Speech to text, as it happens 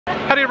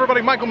Howdy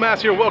everybody, Michael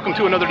Mass here. Welcome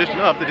to another edition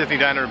of the Disney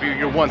Diner Review,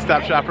 your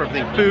one-stop shop for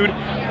everything food,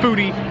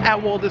 foodie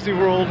at Walt Disney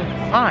World.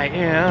 I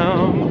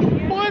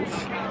am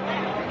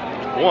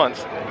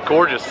once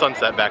gorgeous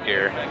sunset back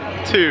here.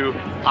 2,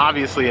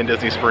 obviously in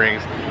Disney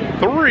Springs.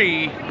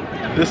 3,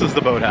 this is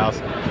the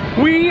Boathouse.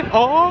 We're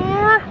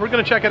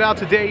gonna check it out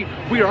today.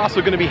 We are also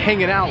gonna be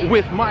hanging out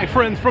with my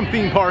friends from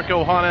Theme Park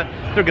Ohana.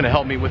 They're gonna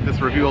help me with this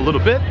review a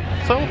little bit.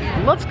 So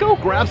let's go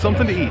grab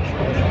something to eat.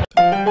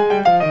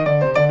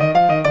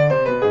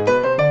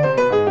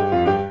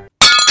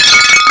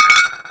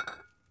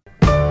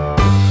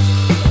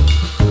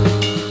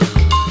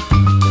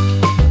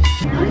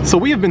 So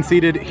we have been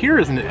seated. Here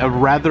is a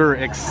rather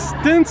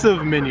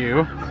extensive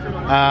menu.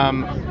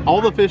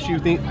 All the fish you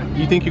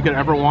think you could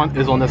ever want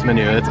is on this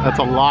menu. It's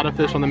a lot of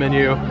fish on the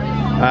menu.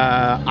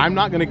 I'm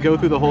not gonna go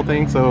through the whole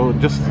thing, so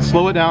just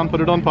slow it down,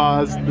 put it on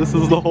pause. This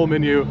is the whole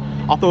menu.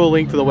 I'll throw a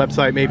link to the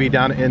website maybe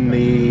down in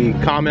the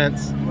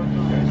comments.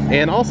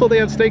 And also they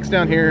have steaks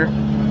down here.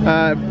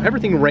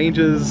 Everything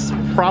ranges,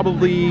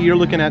 probably you're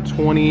looking at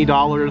 $20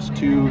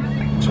 to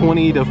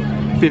 $20 to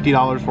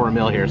 $50 for a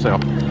meal here. So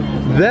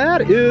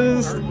that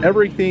is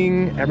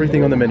everything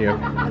on the menu.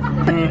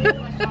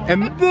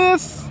 And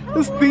this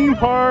is Theme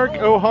Park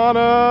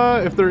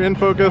Ohana. If they're in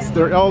focus,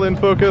 they're all in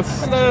focus.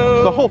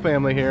 Hello. The whole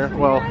family here.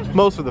 Well,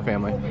 most of the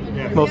family.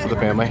 Yeah. Most of the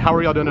family. How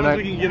are y'all doing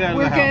tonight?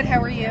 We're good.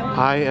 How are you?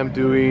 I am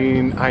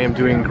doing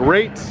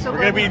great.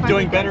 We're gonna be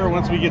doing better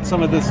once we get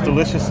some of this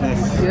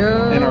deliciousness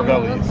in our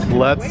bellies.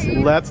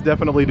 Let's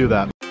definitely do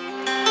that.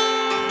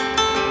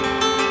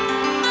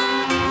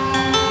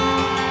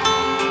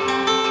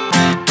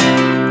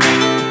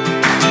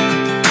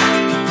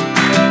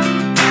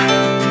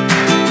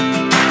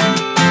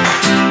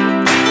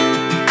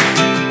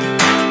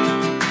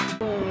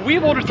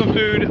 We've ordered some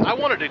food. I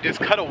wanted to just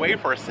cut away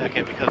for a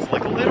second because,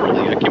 like,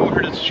 literally I came over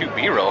here to shoot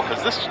B-roll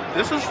because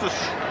this is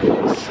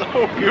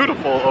so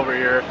beautiful over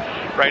here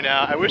right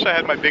now. I wish I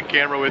had my big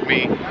camera with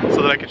me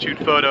so that I could shoot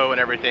photo and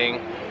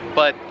everything,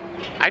 but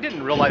I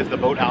didn't realize the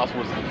Boathouse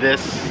was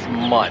this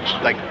much.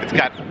 Like, it's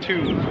got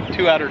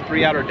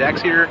three outer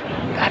decks here.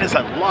 That is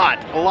a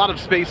lot of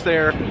space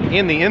there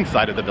in the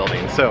inside of the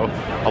building. So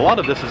a lot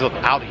of this is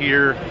out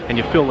here, and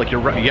you feel like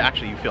you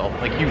feel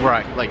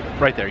like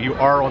right there. You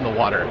are on the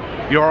water.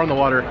 You are on the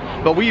water.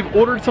 But we've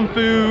ordered some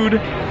food.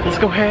 Let's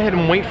go ahead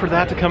and wait for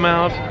that to come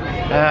out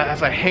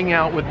as I hang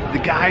out with the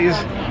guys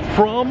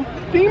from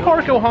Theme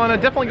Park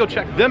Ohana. Definitely go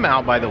check them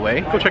out, by the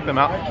way. Go check them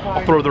out.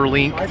 I'll throw their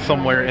link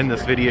somewhere in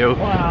this video.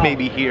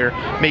 Maybe here,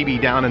 maybe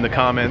down in the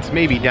comments,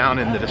 maybe down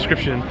in the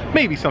description,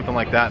 maybe something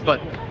like that.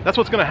 But that's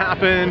what's gonna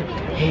happen,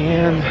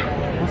 and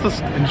let's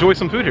just enjoy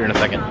some food here in a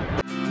second.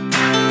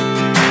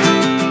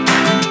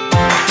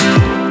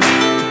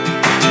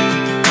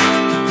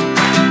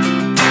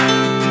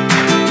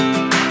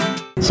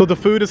 So the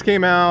food has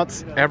came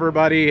out.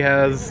 Everybody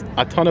has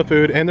a ton of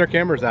food and their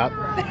cameras out.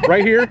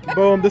 Right here,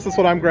 boom, this is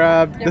what I'm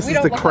grabbed. This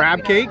is the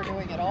crab cake.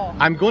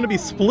 I'm going to be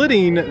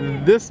splitting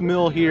this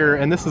meal here,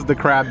 and this is the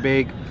crab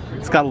bake.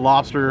 It's got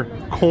lobster,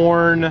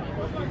 corn,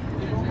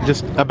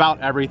 just about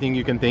everything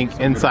you can think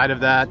inside of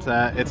that.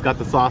 It's got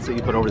the sauce that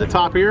you put over the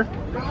top here.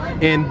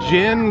 And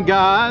Jen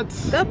got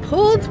the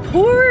pulled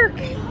pork.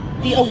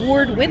 The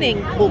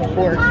award-winning pulled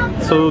pork.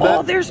 So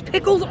oh, there's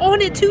pickles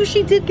on it too.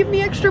 She did give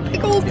me extra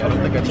pickles.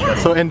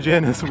 Yes. So, and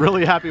Jen is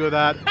really happy with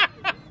that.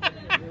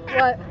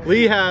 What?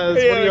 Lee has,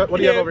 what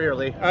do you have over here,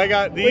 Lee? I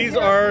got, these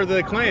are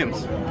the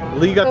clams.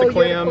 Lee got the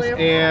clams,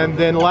 and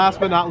then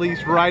last but not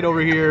least, right over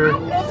here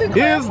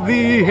is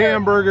the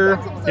hamburger.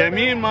 Yeah,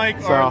 me and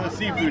Mike are the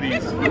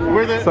seafoodies.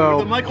 We're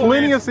the Michael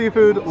plenty Mans of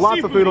seafood,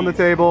 lots of food on the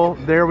table.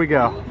 There we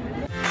go.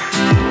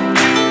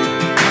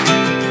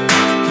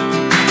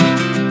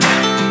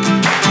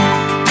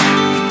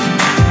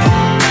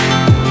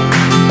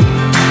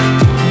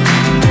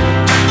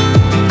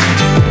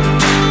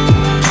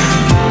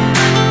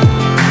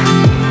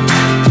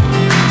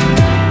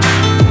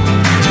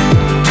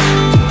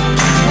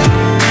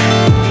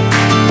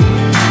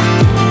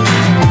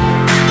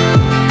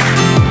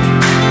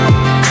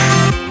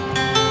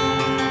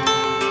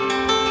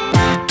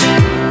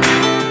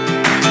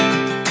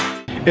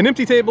 An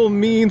empty table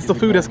means the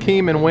food has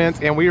came and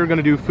went, and we are going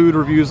to do food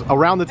reviews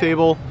around the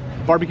table.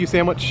 Barbecue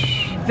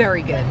sandwich.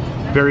 Very good.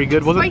 Very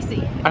good. Was spicy.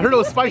 It? I heard it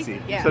was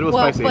spicy. Yeah. You said it was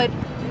spicy. But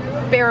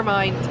bear in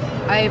mind,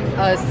 I'm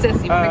a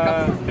sissy when it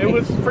comes to it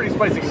was pretty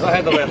spicy because I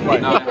had the last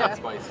bite. No, it had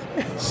spice.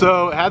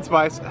 So it had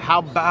spice. How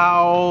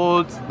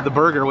about the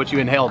burger, which you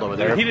inhaled over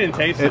there? He didn't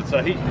taste it,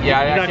 so he.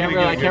 Yeah,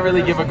 I can't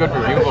really give a good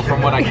review, but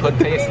from what I could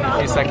taste in a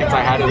few seconds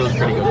I had, it was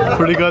pretty good.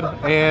 Pretty good.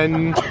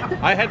 And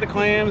I had the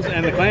clams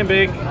and the clam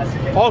bake.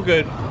 All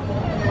good.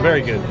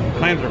 Very good.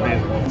 Clams are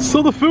amazing.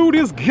 So the food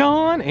is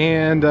gone,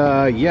 and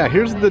yeah,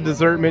 here's the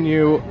dessert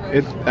menu.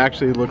 It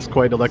actually looks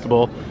quite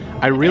delectable.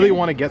 I really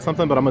want to get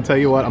something, but I'm gonna tell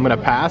you what, I'm gonna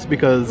pass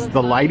because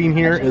the lighting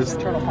here is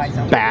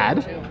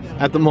bad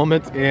at the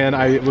moment, and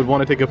I would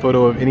want to take a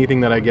photo of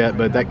anything that I get,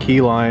 but that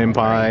key lime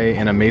pie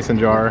in a mason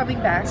jar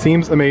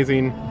seems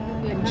amazing.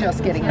 I'm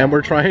just getting it. And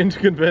we're trying to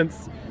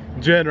convince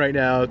Jen right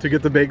now to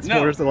get the baked No,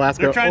 s'mores in they're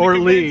Alaska, trying to or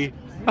Lee.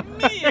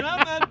 convince me, and I'm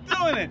not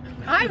doing it.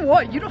 I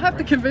want. You don't have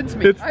to convince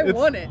me. I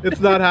want it.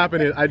 It's not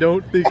happening. I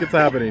don't think it's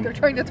happening. They're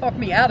trying to talk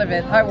me out of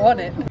it. I want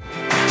it.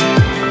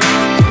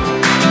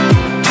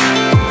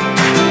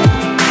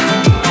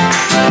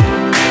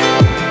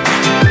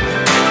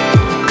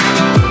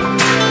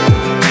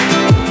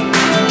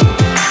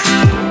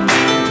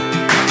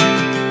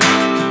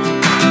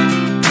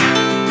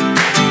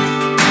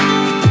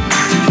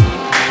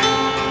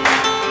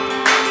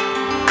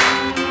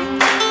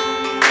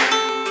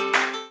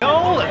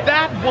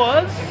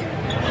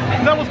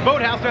 That was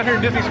Boathouse down here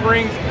in Disney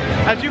Springs.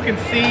 As you can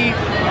see,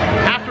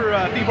 after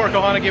Theme Park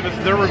Ohana gave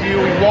us their review,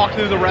 we walked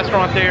through the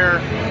restaurant there.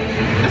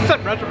 This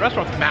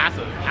restaurant's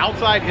massive.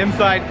 Outside,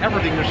 inside,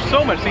 everything. There's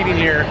so much seating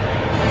here.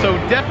 So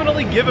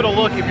definitely give it a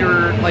look if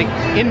you're like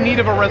in need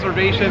of a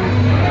reservation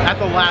at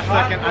the last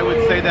second. I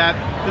would say that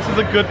this is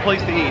a good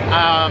place to eat.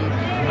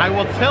 I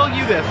will tell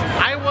you this,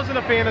 I wasn't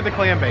a fan of the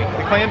clam bake.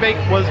 The clam bake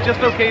was just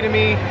okay to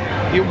me.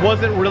 It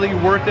wasn't really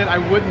worth it. I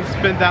wouldn't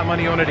spend that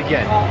money on it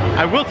again.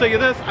 I will tell you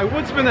this, I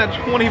would spend that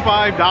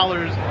 $25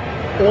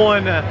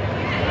 on,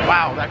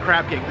 wow, that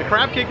crab cake. The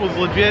crab cake was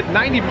legit,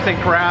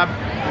 90% crab,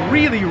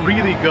 really,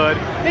 really good.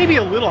 Maybe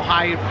a little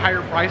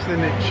higher price than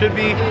it should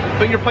be,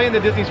 but you're playing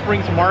the Disney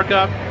Springs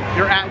markup.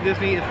 You're at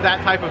Disney, it's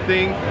that type of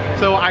thing.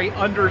 So I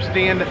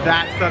understand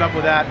that setup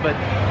with that, but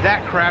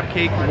that crab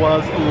cake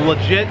was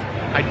legit.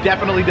 I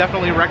definitely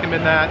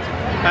recommend that.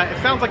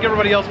 It sounds like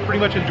everybody else pretty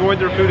much enjoyed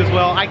their food as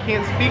well. I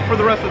can't speak for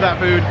the rest of that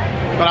food,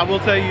 but I will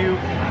tell you,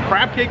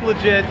 crab cake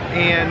legit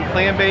and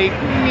clam bake,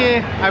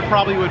 I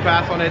probably would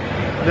pass on it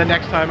the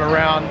next time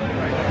around.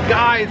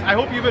 Guys, I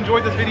hope you've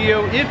enjoyed this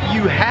video. If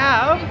you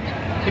have,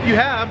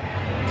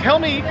 tell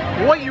me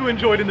what you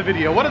enjoyed in the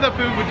video. What of the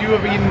food would you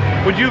have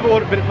eaten? Would you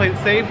have played it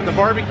safe in the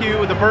barbecue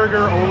with the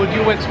burger, or would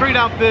you went straight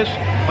out fish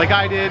like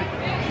I did?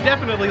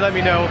 Definitely let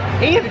me know.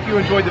 And if you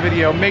enjoyed the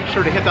video, make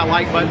sure to hit that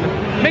like button.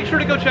 Make sure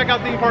to go check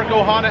out Theme Park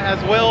Ohana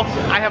as well.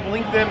 I have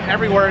linked them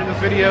everywhere in this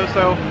video,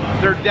 so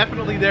they're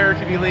definitely there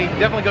to be linked.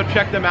 Definitely go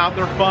check them out.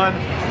 They're fun.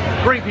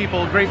 Great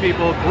people, great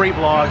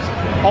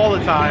vlogs all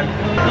the time.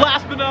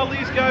 Last but not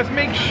least, guys,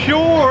 make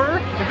sure,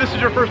 if this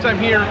is your first time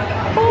here,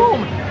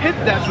 boom, hit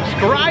that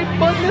subscribe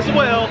button as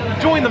well.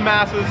 Join the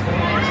masses.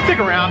 Stick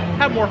around,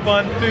 have more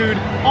fun, food,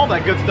 all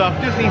that good stuff,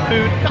 Disney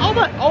food, all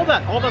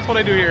that's what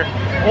I do here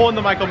on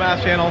the Michael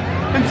Mass channel.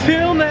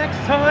 Until next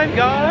time,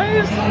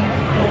 guys,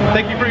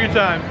 thank you for your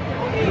time.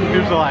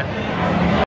 Here's the life.